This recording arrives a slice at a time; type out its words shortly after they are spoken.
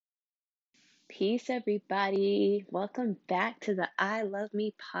Peace, everybody. Welcome back to the I Love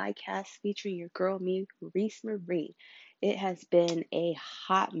Me podcast featuring your girl, me, Reese Marie. It has been a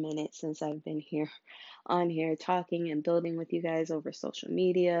hot minute since I've been here on here talking and building with you guys over social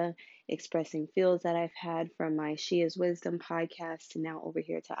media, expressing feels that I've had from my She Is Wisdom podcast to now over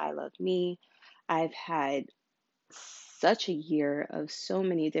here to I Love Me. I've had such a year of so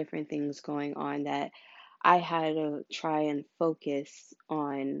many different things going on that I had to try and focus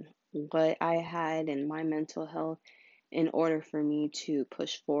on what I had and my mental health in order for me to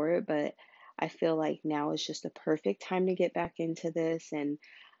push forward. But I feel like now is just the perfect time to get back into this. And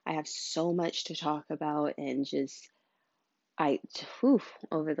I have so much to talk about and just, I, whew,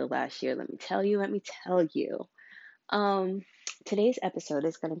 over the last year, let me tell you. Um, Today's episode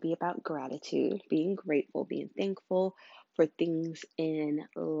is going to be about gratitude, being grateful, being thankful for things in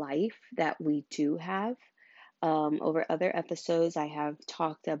life that we do have. Over other episodes, I have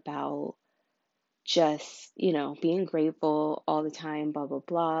talked about just, being grateful all the time, blah, blah,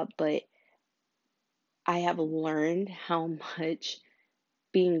 blah. But I have learned how much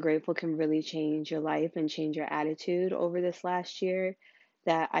being grateful can really change your life and change your attitude over this last year.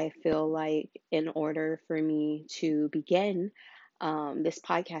 That I feel like in order for me to begin this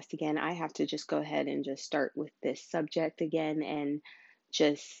podcast again, I have to just go ahead and just start with this subject again and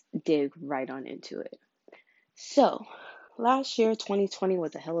just dig right on into it. So, last year, 2020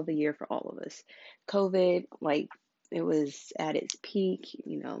 was a hell of a year for all of us. COVID, like, it was at its peak,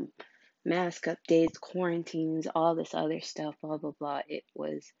 mask updates, quarantines, all this other stuff, blah, blah, blah. It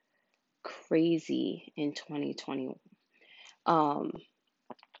was crazy in 2020. Um,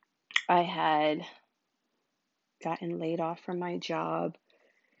 I had gotten laid off from my job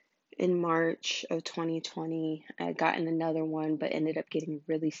in March of 2020. I had gotten another one, but ended up getting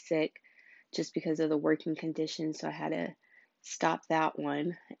really sick just because of the working conditions. So I had to stop that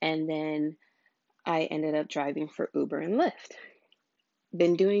one. And then I ended up driving for Uber and Lyft.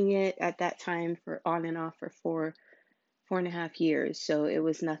 Been doing it at that time for on and off for 4.5 years. So it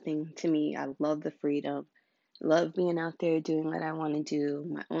was nothing to me. I love the freedom. Love being out there doing what I want to do,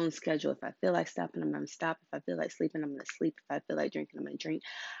 my own schedule. If I feel like stopping, I'm going to stop. If I feel like sleeping, I'm going to sleep. If I feel like drinking, I'm going to drink.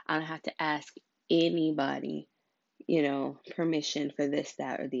 I don't have to ask anybody, permission for this,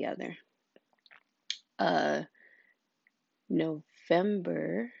 that, or the other. Uh,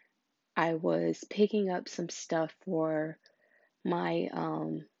 November, I was picking up some stuff for my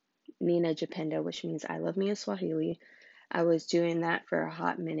Nina Japenda, which means I love me in Swahili. I was doing that for a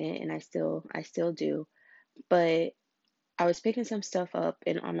hot minute, and I still do. But I was picking some stuff up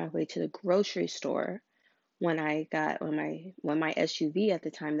and on my way to the grocery store when my SUV at the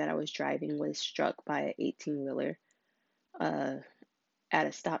time that I was driving was struck by an 18-wheeler uh at a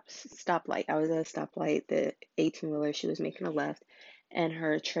stoplight. I was at a stoplight. The 18-wheeler, she was making a left, and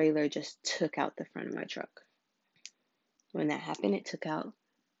her trailer just took out the front of my truck. When that happened, it took out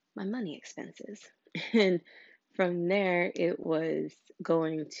my money expenses. And from there, it was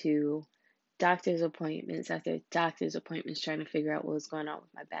going to doctor's appointments after doctor's appointments, trying to figure out what was going on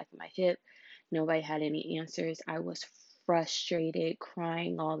with my back and my hip. Nobody had any answers. I was frustrated,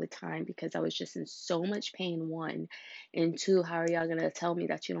 crying all the time because I was just in so much pain, one. And two, how are y'all going to tell me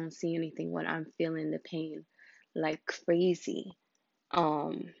that you don't see anything when I'm feeling the pain like crazy?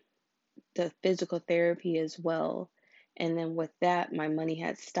 Um, the physical therapy as well. And then with that, my money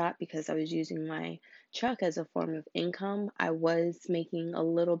had stopped because I was using my truck as a form of income. I was making a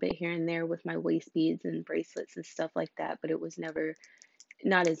little bit here and there with my waist beads and bracelets and stuff like that, but it was never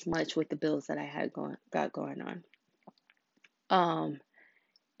not as much with the bills that I had got going on. Um,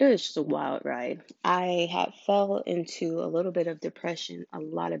 it was just a wild ride. I had fell into a little bit of depression, a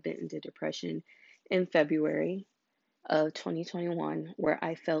lot of bit into depression in February of 2021, where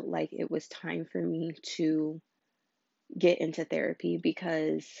I felt like it was time for me to get into therapy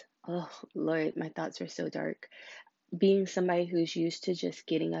because, oh Lord, my thoughts were so dark. Being somebody who's used to just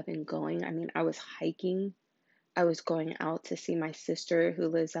getting up and going, I mean, I was hiking. I was going out to see my sister who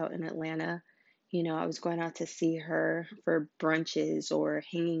lives out in Atlanta. I was going out to see her for brunches or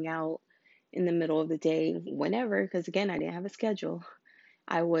hanging out in the middle of the day, whenever, because again, I didn't have a schedule.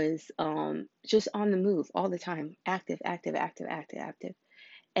 I was just on the move all the time, active, active, active, active, active.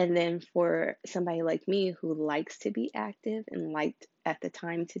 And then for somebody like me who likes to be active and liked at the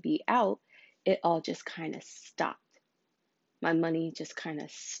time to be out, it all just kind of stopped. My money just kind of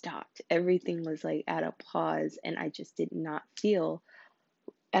stopped. Everything was like at a pause, and I just did not feel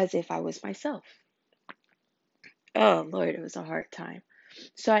as if I was myself. Oh, Lord, it was a hard time.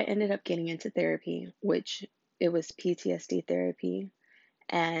 So I ended up getting into therapy, which it was PTSD therapy.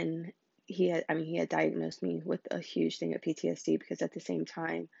 And he had diagnosed me with a huge thing of PTSD because at the same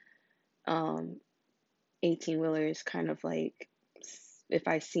time, um 18 wheelers kind of like, if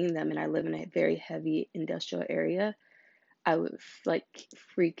I seen them and I live in a very heavy industrial area, I would like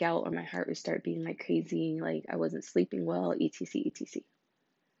freak out, or my heart would start beating like crazy, like I wasn't sleeping well, etc, etc.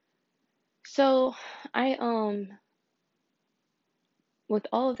 So I with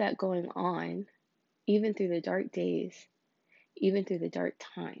all of that going on, even through the dark days, even through the dark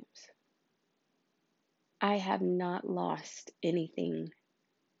times, I have not lost anything.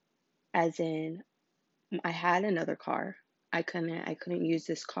 As in, I had another car. I couldn't use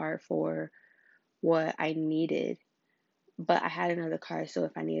this car for what I needed, but I had another car, so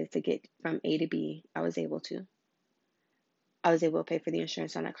if I needed to get from A to B, I was able to. I was able to pay for the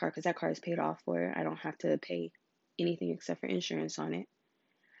insurance on that car because that car is paid off for. I don't have to pay anything except for insurance on it.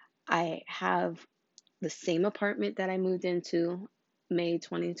 I have the same apartment that I moved into May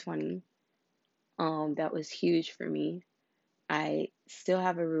 2020. That was huge for me. I still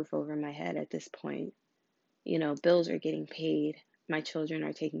have a roof over my head at this point. Bills are getting paid. My children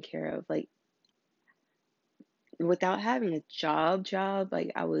are taken care of. Like, without having a job,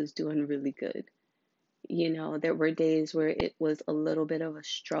 like, I was doing really good. There were days where it was a little bit of a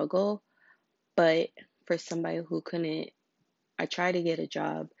struggle, but for somebody who couldn't, I tried to get a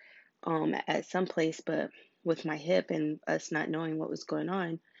job at some place, but with my hip and us not knowing what was going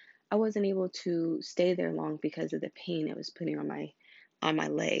on, I wasn't able to stay there long because of the pain it was putting on my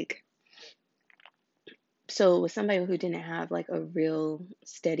leg. So with somebody who didn't have like a real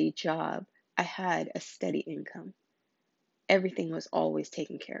steady job, I had a steady income. Everything was always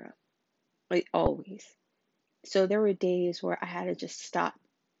taken care of, like always. So there were days where I had to just stop.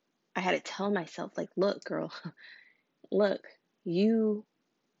 I had to tell myself, like, look, girl, look, you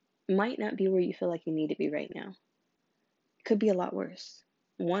might not be where you feel like you need to be right now. It could be a lot worse.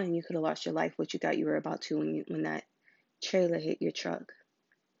 One, you could have lost your life, which you thought you were about to when that trailer hit your truck.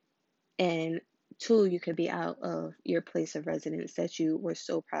 And two, you could be out of your place of residence that you were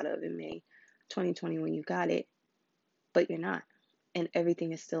so proud of in May 2020 when you got it, but you're not. And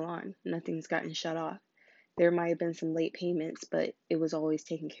everything is still on. Nothing's gotten shut off. There might have been some late payments, but it was always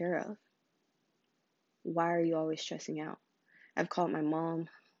taken care of. Why are you always stressing out? I've called my mom,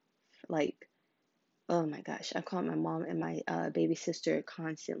 like, oh my gosh, I've called my mom and my baby sister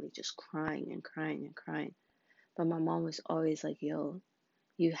constantly just crying and crying and crying. But my mom was always like, yo,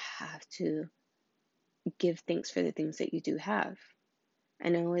 you have to give thanks for the things that you do have. I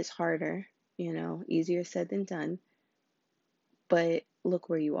know it's harder, easier said than done, but look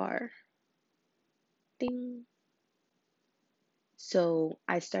where you are. Ding. So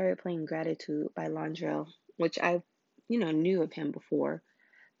I started playing Gratitude by Londrell, which I, knew of him before,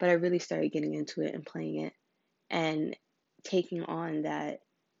 but I really started getting into it and playing it and taking on that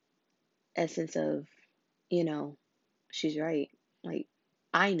essence of, you know, she's right. Like,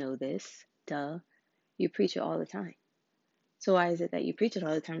 I know this, duh. You preach it all the time. So why is it that you preach it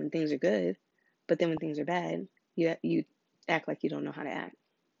all the time when things are good, but then when things are bad, you act like you don't know how to act,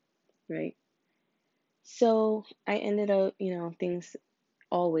 right? So I ended up, things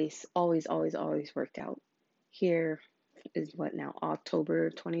always, always, always, always worked out. Here is what now,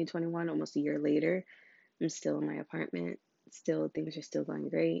 October 2021, almost a year later. I'm still in my apartment. Still, things are still going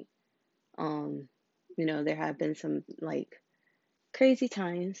great. Um, there have been some like crazy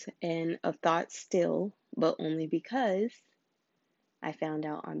times and of thoughts still, but only because I found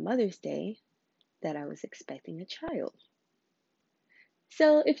out on Mother's Day that I was expecting a child.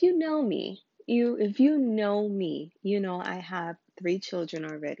 So if you know me, I have 3 children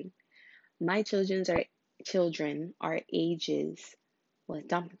already. My children are ages, well,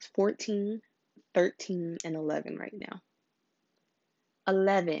 Dominic's 14, 13, and 11 right now.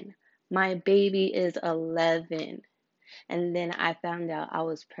 11. My baby is 11. And then I found out I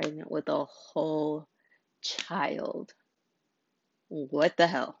was pregnant with a whole child. What the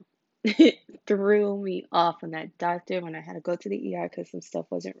hell? It threw me off when that doctor, when I had to go to the ER because some stuff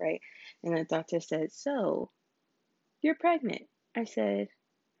wasn't right. And the doctor said, so, you're pregnant. I said,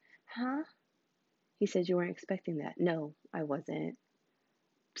 huh? He said, you weren't expecting that. No, I wasn't.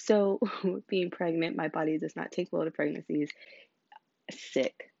 So, being pregnant, my body does not take well to pregnancies.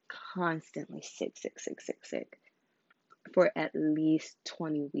 Sick, constantly sick, sick, sick, sick, sick. For at least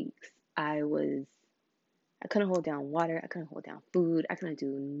 20 weeks, I couldn't hold down water. I couldn't hold down food. I couldn't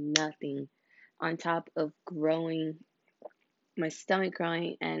do nothing on top of my stomach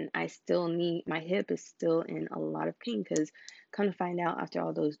growing, and my hip is still in a lot of pain because come to find out after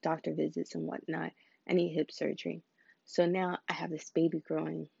all those doctor visits and whatnot, I need hip surgery. So now I have this baby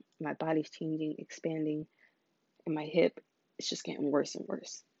growing, my body's changing, expanding, and my hip is just getting worse and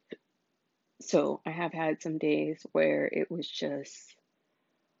worse. So I have had some days where it was just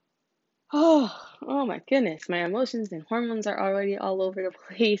Oh my goodness. My emotions and hormones are already all over the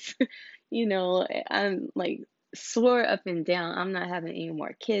place. I'm like swore up and down. I'm not having any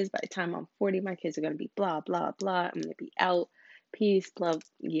more kids. By the time I'm 40, my kids are gonna be blah, blah, blah. I'm gonna be out. Peace, blah.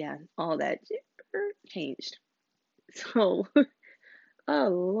 Yeah, all that changed. So, oh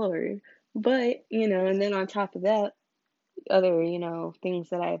Lord. But, and then on top of that, other, things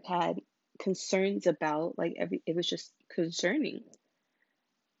that I've had concerns about, like it was just concerning.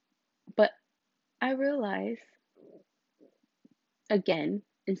 But I realized again,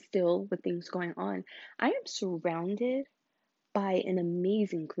 and still with things going on, I am surrounded by an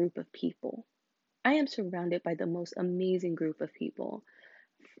amazing group of people. I am surrounded by the most amazing group of people.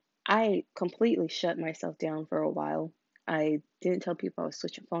 I completely shut myself down for a while. I didn't tell people I was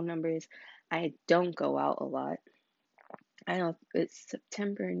switching phone numbers. I don't go out a lot. I know it's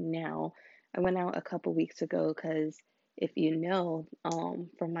September now. I went out a couple weeks ago because if you know,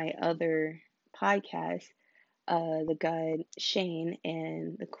 from my other podcast, the god Shane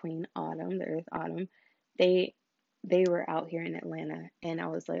and the Queen Autumn, the Earth Autumn, they they were out here in Atlanta, and I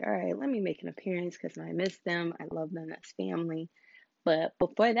was like, all right, let me make an appearance because I miss them. I love them as family. But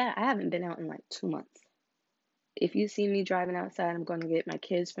before that, I haven't been out in like 2 months. If you see me driving outside, I'm going to get my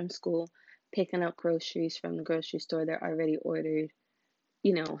kids from school, picking up groceries from the grocery store. They're already ordered,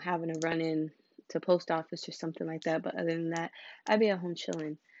 having a run in to post office or something like that. But other than that, I'd be at home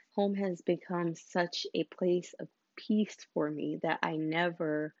chilling. Home has become such a place of peace for me that I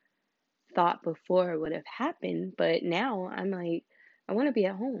never thought before would have happened. But now I'm like, I want to be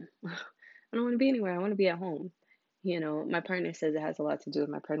at home. I don't want to be anywhere. I want to be at home. My partner says it has a lot to do with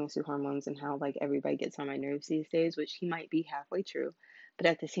my pregnancy hormones and how like everybody gets on my nerves these days, which he might be halfway true. But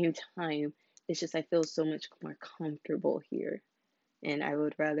at the same time, it's just I feel so much more comfortable here and I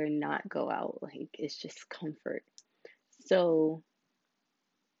would rather not go out. Like it's just comfort. So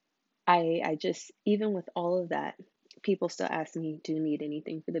I just even with all of that, people still ask me, do you need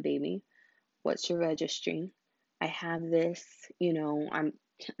anything for the baby? What's your registry? I have this,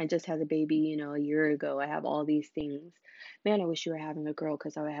 I just had a baby, a year ago. I have all these things. Man, I wish you were having a girl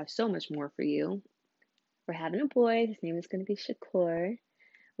because I would have so much more for you. We're having a boy. His name is going to be Shakur,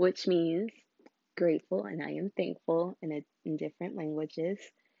 which means grateful, and I am thankful in different languages.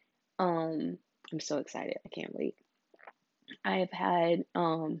 Um, I'm so excited. I can't wait. I've had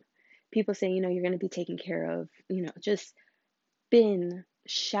people say, you're going to be taken care of, just been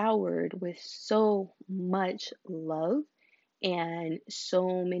showered with so much love and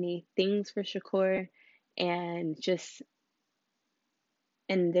so many things for Shakur and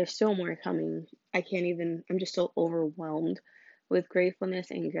and there's still more coming. I'm just so overwhelmed with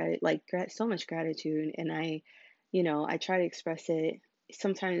gratefulness and so much gratitude. And I try to express it.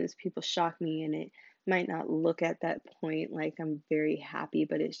 Sometimes people shock me and it might not look at that point like I'm very happy,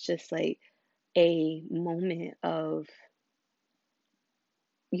 but it's just like a moment of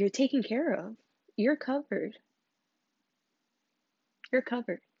you're taken care of. You're covered. You're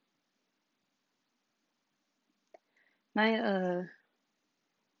covered. My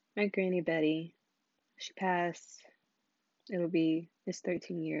my granny Betty, she passed. It's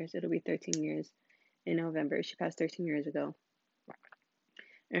 13 years. It'll be 13 years in November. She passed 13 years ago.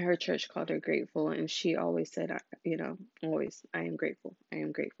 And her church called her grateful. And she always said, always, I am grateful. I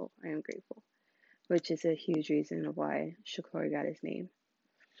am grateful. I am grateful. Which is a huge reason of why Shakur got his name.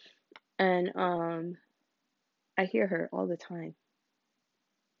 And I hear her all the time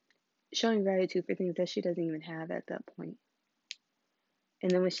showing gratitude for things that she doesn't even have at that point. And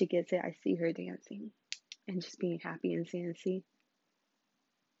then when she gets it, I see her dancing and just being happy and saying, see,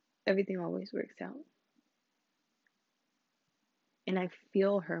 everything always works out. And I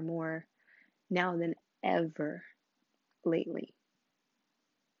feel her more now than ever lately.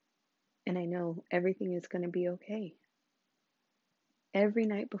 And I know everything is going to be okay. Every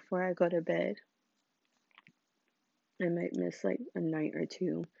night before I go to bed, I might miss like a night or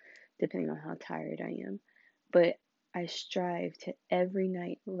two, depending on how tired I am. But I strive to every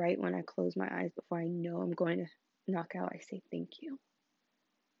night, right when I close my eyes before I know I'm going to knock out, I say thank you.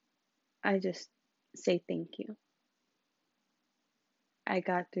 I just say thank you. I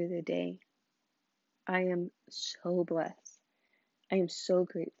got through the day. I am so blessed. I am so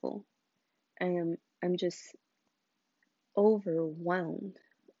grateful. I'm just overwhelmed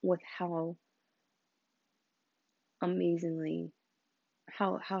with how amazingly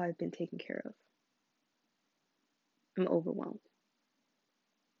how I've been taken care of. I'm overwhelmed.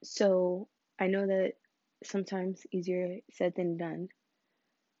 So I know that sometimes easier said than done,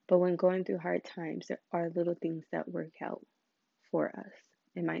 but when going through hard times, there are little things that work out for us.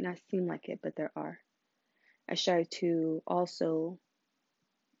 It might not seem like it, but there are. I strive to also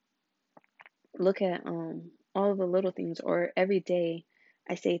look at all the little things, or every day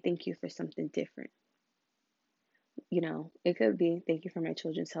I say thank you for something different. It could be thank you for my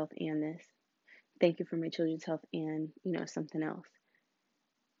children's health and this. Thank you for my children's health and, something else.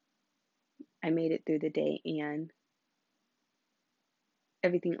 I made it through the day and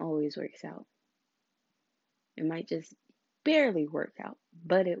everything always works out. It might just barely work out,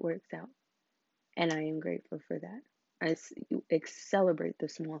 but it works out. And I am grateful for that. Celebrate the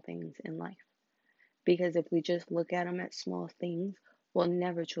small things in life. Because if we just look at them at small things, we'll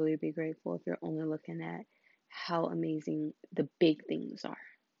never truly be grateful if you're only looking at how amazing the big things are.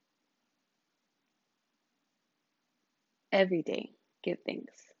 Every day, give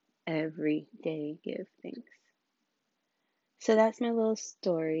thanks. Every day, give thanks. So that's my little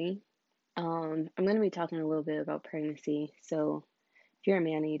story. I'm going to be talking a little bit about pregnancy. So if you're a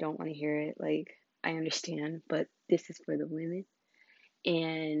man and you don't want to hear it, like, I understand, but this is for the women.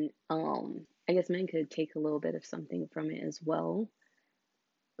 And I guess men could take a little bit of something from it as well,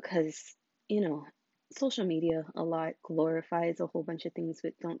 because, you know, social media a lot glorifies a whole bunch of things,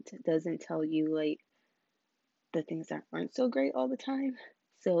 but doesn't tell you like the things that aren't so great all the time.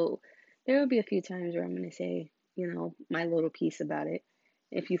 So there will be a few times where I'm going to say, my little piece about it.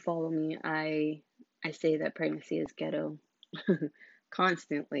 If you follow me, I say that pregnancy is ghetto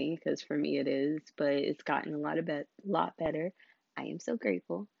constantly, because for me it is, but it's gotten lot better. I am so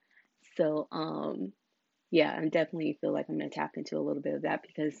grateful. So yeah, I definitely feel like I'm going to tap into a little bit of that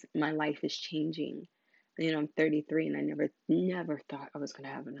because my life is changing. I'm 33 and I never thought I was going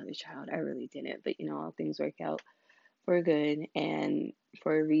to have another child. I really didn't. But, all things work out for good, and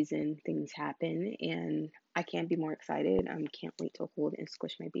for a reason things happen. And I can't be more excited. I can't wait to hold and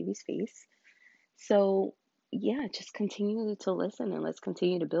squish my baby's face. So, yeah, just continue to listen and let's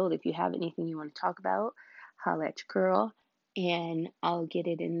continue to build. If you have anything you want to talk about, holla at your girl and I'll get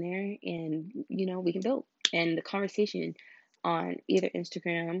it in there, and, we can build. And the conversation on either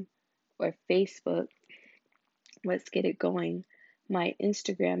Instagram or Facebook, let's get it going. My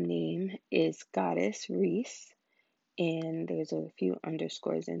Instagram name is Goddess Reese, and there's a few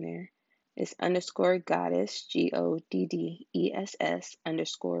underscores in there. It's underscore goddess, GODDESS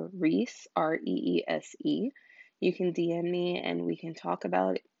underscore Reese, REESE. You can DM me and we can talk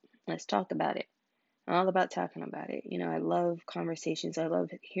about it. Let's talk about it. I'm all about talking about it. I love conversations. I love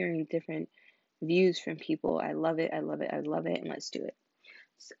hearing different views from people. I love it. I love it. I love it. And let's do it.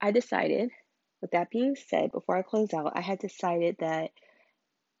 So I decided, with that being said, before I close out, I had decided that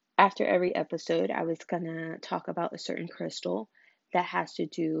after every episode, I was going to talk about a certain crystal that has to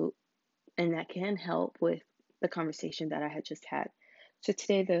do and that can help with the conversation that I had just had. So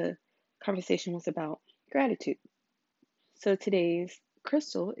today, the conversation was about gratitude. So today's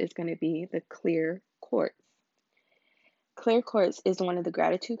crystal is going to be the clear quartz. Clear quartz is one of the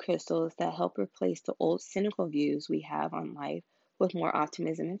gratitude crystals that help replace the old cynical views we have on life with more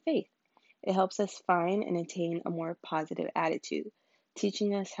optimism and faith. It helps us find and attain a more positive attitude,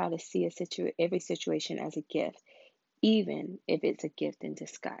 teaching us how to see every situation as a gift, even if it's a gift in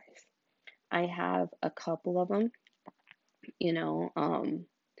disguise. I have a couple of them, you know, um,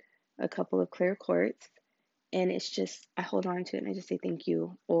 a couple of clear quartz, and it's just, I hold on to it and I just say thank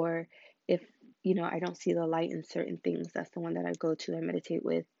you. Or if, I don't see the light in certain things, that's the one that I go to and meditate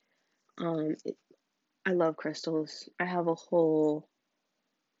with. I love crystals. I have a whole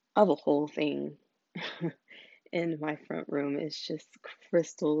thing in my front room. It's just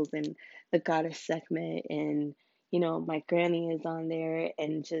crystals and the goddess segment, and my granny is on there,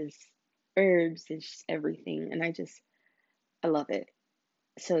 and just herbs and just everything. And I love it.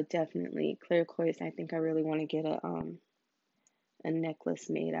 So definitely clear quartz. I think I really want to get a necklace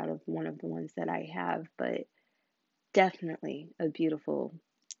made out of one of the ones that I have, but definitely a beautiful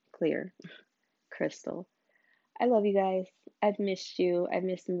clear crystal. I love you guys. I've missed you. I've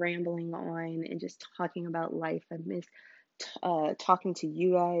missed rambling on and just talking about life. I've missed talking to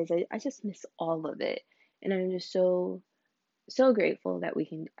you guys. I just miss all of it. And I'm just so grateful that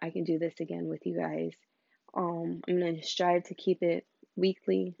I can do this again with you guys. I'm gonna strive to keep it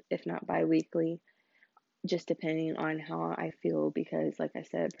weekly, if not bi-weekly, just depending on how I feel, because like I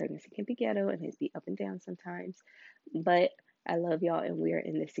said, pregnancy can be ghetto and it be up and down sometimes. But I love y'all and we are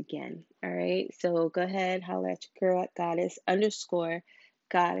in this again. All right. So go ahead, holla at your girl at goddess underscore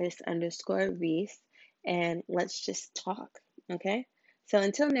Reese, and let's just talk. Okay. So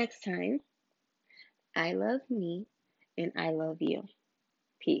until next time, I love me and I love you.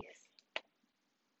 Peace.